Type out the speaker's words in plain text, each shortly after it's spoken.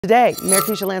Today, Mayor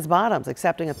Keisha Lance Bottoms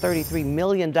accepting a $33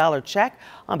 million check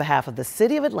on behalf of the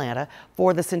City of Atlanta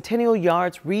for the Centennial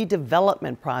Yards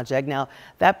redevelopment project. Now,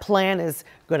 that plan is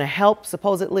going to help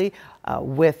supposedly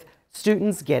with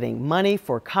students getting money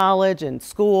for college and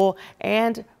school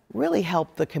and really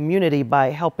help the community by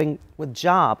helping with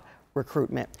job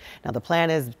recruitment. Now, the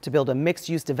plan is to build a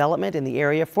mixed-use development in the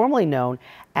area formerly known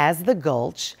as the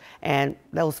Gulch, and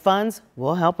those funds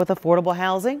will help with affordable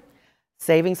housing,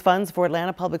 savings funds for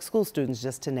Atlanta public school students,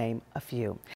 just to name a few.